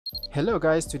Hello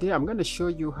guys, today I'm going to show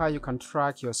you how you can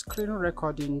track your screen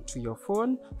recording to your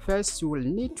phone. First, you will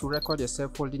need to record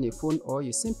yourself holding a phone, or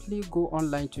you simply go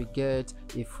online to get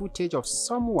a footage of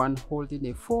someone holding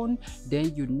a phone.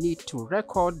 Then you need to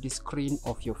record the screen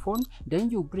of your phone. Then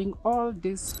you bring all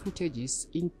these footages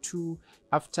into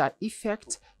After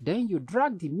Effects. Then you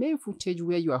drag the main footage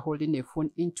where you are holding a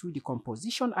phone into the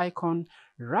composition icon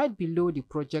right below the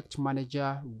project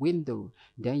manager window.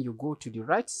 Then you go to the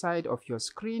right side of your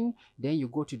screen. Then you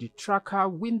go to the tracker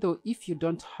window. If you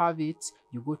don't have it,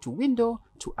 you go to window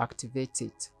to activate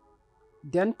it.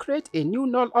 Then create a new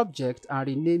null object and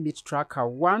rename it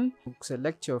tracker1.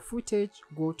 Select your footage,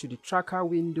 go to the tracker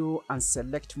window and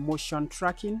select motion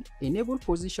tracking. Enable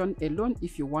position alone.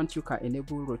 If you want, you can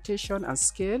enable rotation and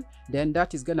scale. Then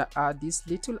that is gonna add this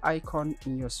little icon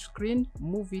in your screen.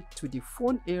 Move it to the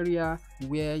phone area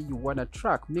where you wanna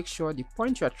track. Make sure the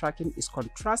point you are tracking is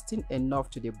contrasting enough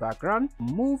to the background.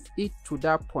 Move it to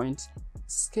that point.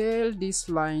 Scale this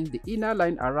line, the inner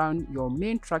line around your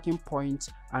main tracking point,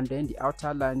 and then the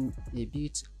outer line a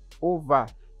bit over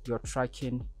your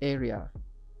tracking area,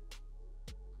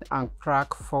 and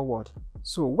track forward.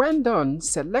 So when done,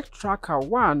 select tracker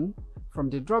 1 from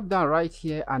the drop down right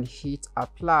here and hit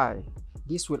apply.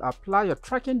 This will apply your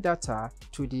tracking data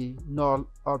to the null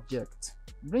object.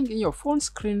 Bring in your phone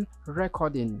screen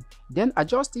recording, then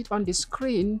adjust it on the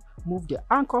screen. Move the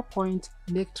anchor point,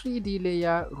 make 3D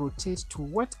layer, rotate to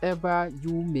whatever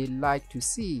you may like to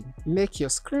see. Make your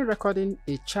screen recording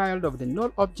a child of the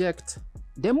null object.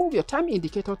 Then move your time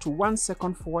indicator to 1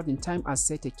 second forward in time and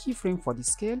set a keyframe for the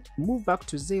scale. Move back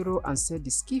to 0 and set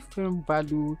the keyframe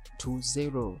value to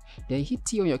 0. Then hit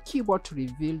T on your keyboard to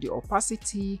reveal the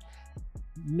opacity.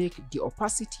 Make the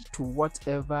opacity to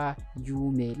whatever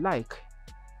you may like.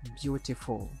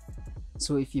 Beautiful.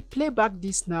 So if you play back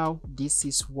this now, this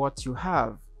is what you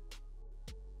have.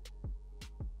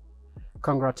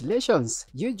 Congratulations,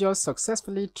 you just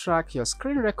successfully tracked your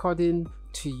screen recording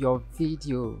to your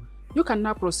video. You can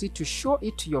now proceed to show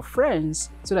it to your friends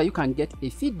so that you can get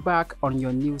a feedback on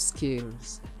your new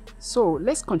skills. So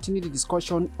let's continue the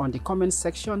discussion on the comment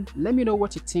section. Let me know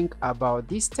what you think about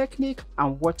this technique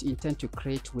and what you intend to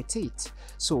create with it.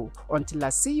 So until I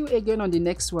see you again on the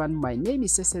next one, my name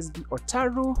is SSB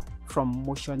Otaru from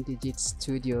Motion Digit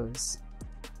Studios.